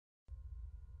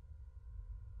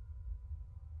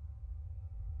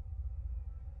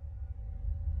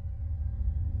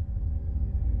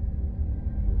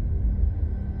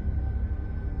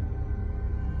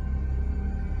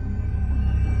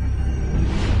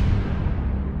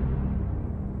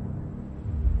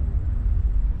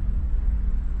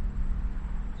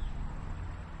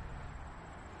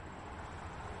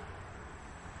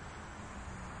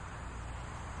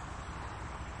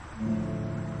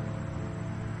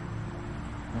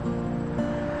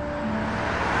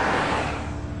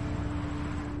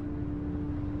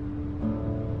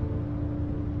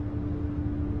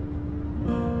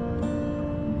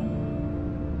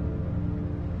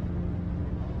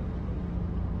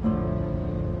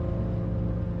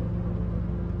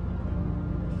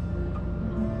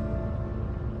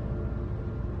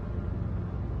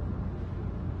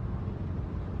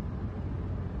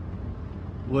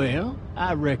Well,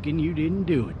 I reckon you didn't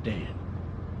do it then.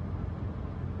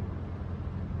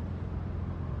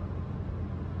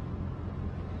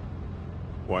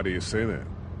 Why do you say that?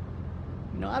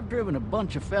 You know, I've driven a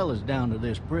bunch of fellas down to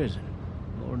this prison.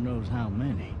 Lord knows how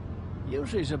many.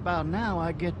 Usually it's about now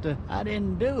I get the, I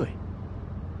didn't do it.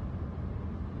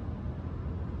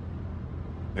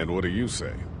 And what do you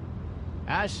say?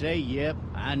 I say, yep,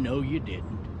 I know you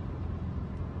didn't.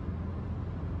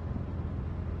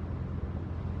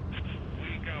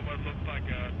 We got what looks like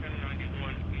a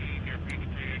 1091E near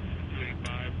Peachtree exit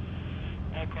 285.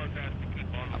 All cars have to keep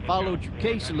on the I followed lookout your for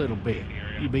case a little bit, 911 in the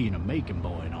area. you being a making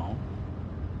boy and all.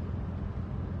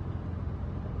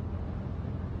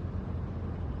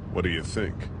 What do you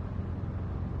think?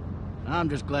 I'm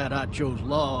just glad I chose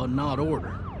law and not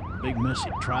order. Big messy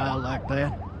trial like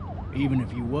that, even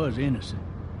if you was innocent,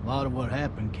 a lot of what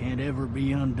happened can't ever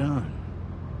be undone.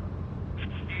 Be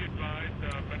advised,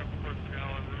 medical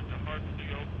personnel en route to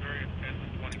Hartsfield, very intense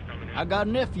 20 coming in. I got a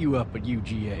nephew up at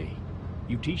UGA.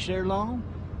 You teach there long?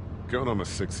 Going on my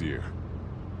 6th year.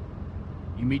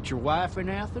 You meet your wife in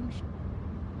Athens?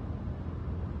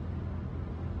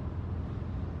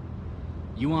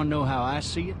 You want to know how I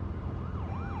see it?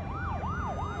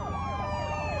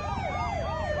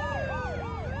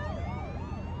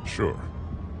 Sure.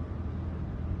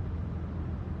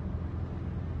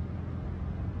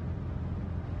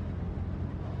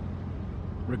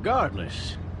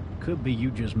 Regardless, could be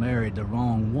you just married the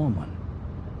wrong woman.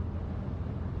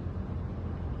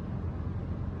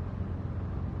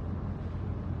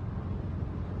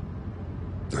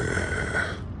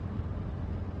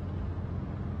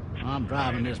 I'm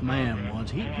driving this man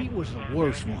once. He was the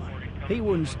worst one. He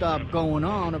wouldn't stop going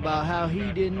on about how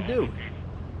he didn't do it.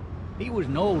 He was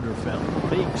an older fella,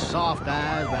 big soft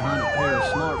eyes behind a pair of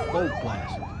smart folk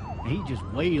glasses. And he just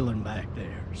wailing back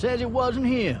there. Says it wasn't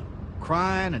him.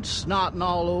 Crying and snotting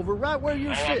all over right where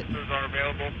you're All sitting. officers are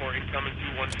available for incoming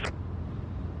 212.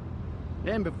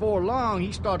 Then before long,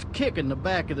 he starts kicking the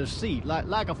back of the seat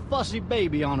like a fussy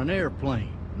baby on an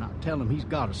airplane. And I tell him he's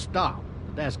got to stop,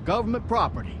 that that's government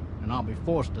property, and I'll be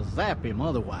forced to zap him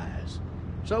otherwise.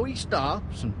 So he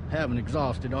stops, and having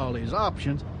exhausted all his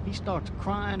options, he starts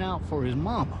crying out for his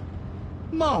mama.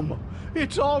 Mama,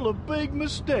 it's all a big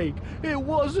mistake. It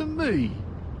wasn't me.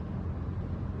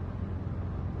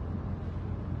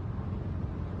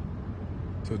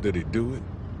 So did he do it?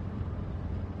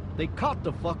 They caught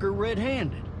the fucker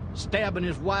red-handed, stabbing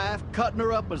his wife, cutting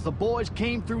her up as the boys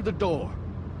came through the door.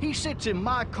 He sits in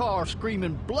my car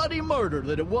screaming bloody murder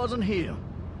that it wasn't him.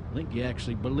 I think he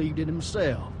actually believed it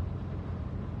himself.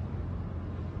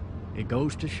 It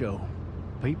goes to show,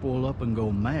 people will up and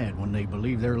go mad when they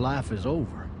believe their life is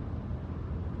over.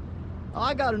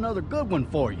 I got another good one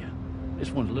for you.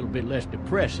 This one's a little bit less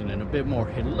depressing and a bit more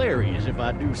hilarious if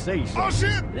I do say so. Oh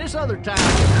shit! This other time...